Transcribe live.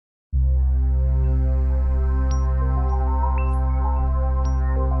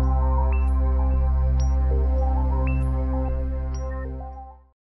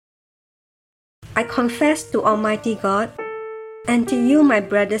I confess to Almighty God and to you, my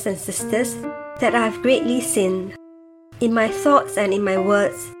brothers and sisters, that I have greatly sinned in my thoughts and in my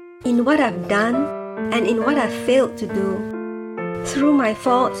words, in what I've done and in what I've failed to do, through my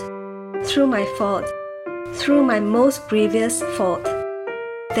most grievous fault.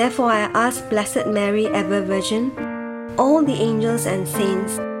 Therefore I ask Blessed Mary, ever Virgin, all the angels and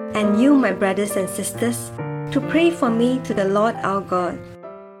saints, and you, my brothers and sisters, to pray for me to the Lord our God.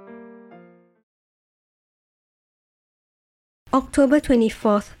 October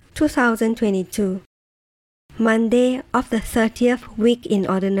 24th, 2022, Monday of the 30th week in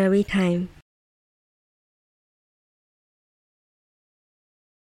Ordinary Time.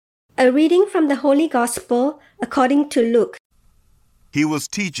 A reading from the Holy Gospel according to Luke. He was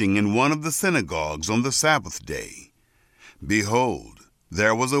teaching in one of the synagogues on the Sabbath day. Behold,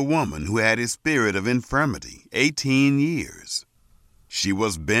 there was a woman who had a spirit of infirmity 18 years. She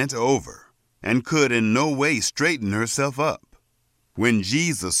was bent over and could in no way straighten herself up. When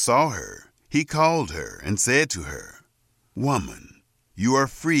Jesus saw her, he called her and said to her, "Woman, you are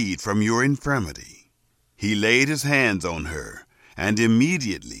freed from your infirmity." He laid his hands on her, and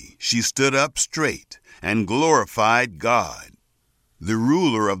immediately she stood up straight and glorified God. The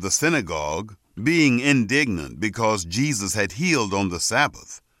ruler of the synagogue, being indignant because Jesus had healed on the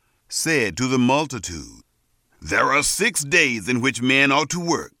Sabbath, said to the multitude, "There are 6 days in which men ought to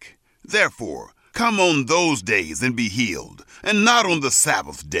work. Therefore, come on those days and be healed, and not on the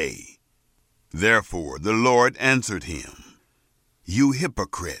Sabbath day." Therefore the Lord answered him, "You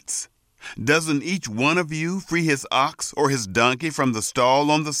hypocrites! Doesn't each one of you free his ox or his donkey from the stall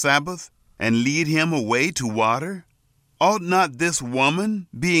on the Sabbath and lead him away to water? Ought not this woman,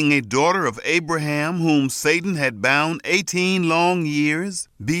 being a daughter of Abraham, whom Satan had bound 18 long years,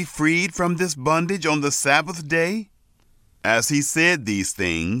 be freed from this bondage on the Sabbath day?" As he said these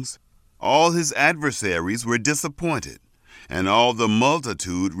things, all his adversaries were disappointed, and all the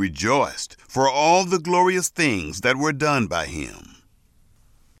multitude rejoiced for all the glorious things that were done by him.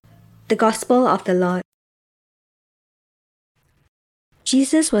 The Gospel of the Lord.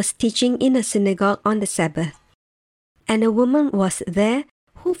 Jesus was teaching in a synagogue on the Sabbath, and a woman was there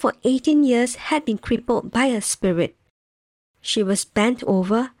who for 18 years had been crippled by a spirit. She was bent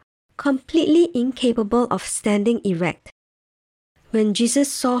over, completely incapable of standing erect. When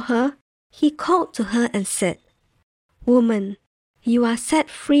Jesus saw her, he called to her and said, "Woman, you are set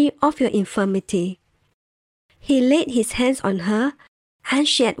free of your infirmity." He laid his hands on her, and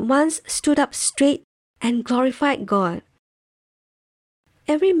she at once stood up straight and glorified God.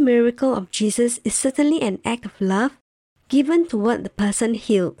 Every miracle of Jesus is certainly an act of love given toward the person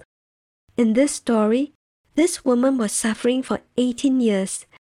healed. In this story, this woman was suffering for 18 years,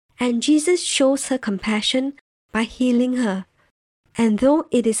 and Jesus shows her compassion by healing her. And though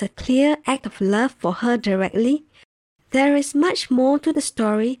it is a clear act of love for her directly, there is much more to the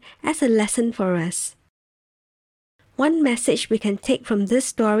story as a lesson for us. One message we can take from this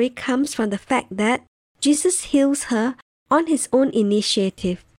story comes from the fact that Jesus heals her on his own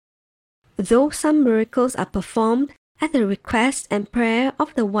initiative. Though some miracles are performed at the request and prayer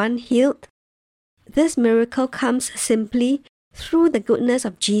of the one healed, this miracle comes simply through the goodness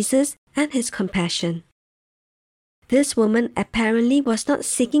of Jesus and his compassion. This woman apparently was not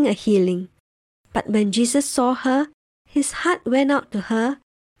seeking a healing, but when Jesus saw her, his heart went out to her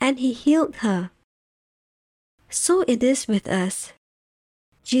and he healed her. So it is with us.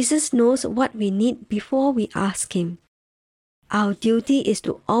 Jesus knows what we need before we ask him. Our duty is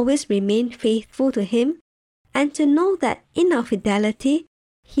to always remain faithful to him and to know that in our fidelity,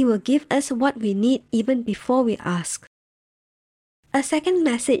 he will give us what we need even before we ask. A second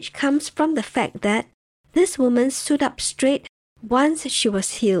message comes from the fact that this woman stood up straight once she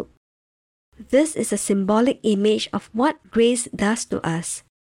was healed. This is a symbolic image of what grace does to us.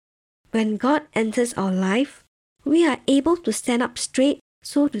 When God enters our life, we are able to stand up straight,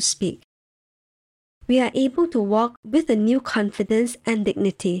 so to speak. We are able to walk with a new confidence and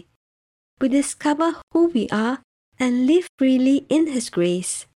dignity. We discover who we are and live freely in his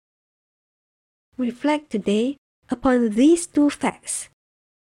grace. Reflect today upon these two facts.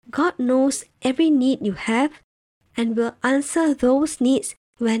 God knows every need you have and will answer those needs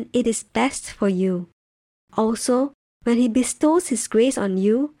when it is best for you. Also, when he bestows his grace on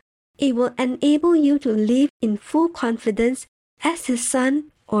you, it will enable you to live in full confidence as his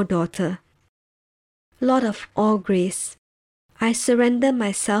son or daughter. Lord of all grace, I surrender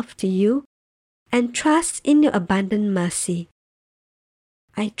myself to you and trust in your abundant mercy.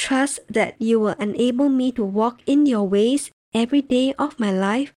 I trust that you will enable me to walk in your ways every day of my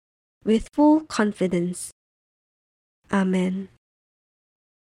life with full confidence. Amen.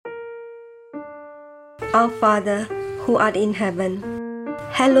 Our Father, who art in heaven,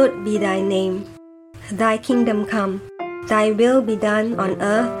 hallowed be thy name. Thy kingdom come, thy will be done on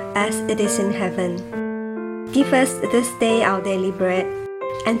earth as it is in heaven. Give us this day our daily bread,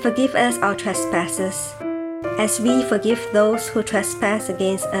 and forgive us our trespasses, as we forgive those who trespass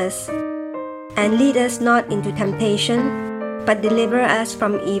against us. And lead us not into temptation, but deliver us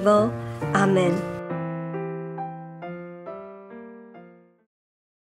from evil. Amen.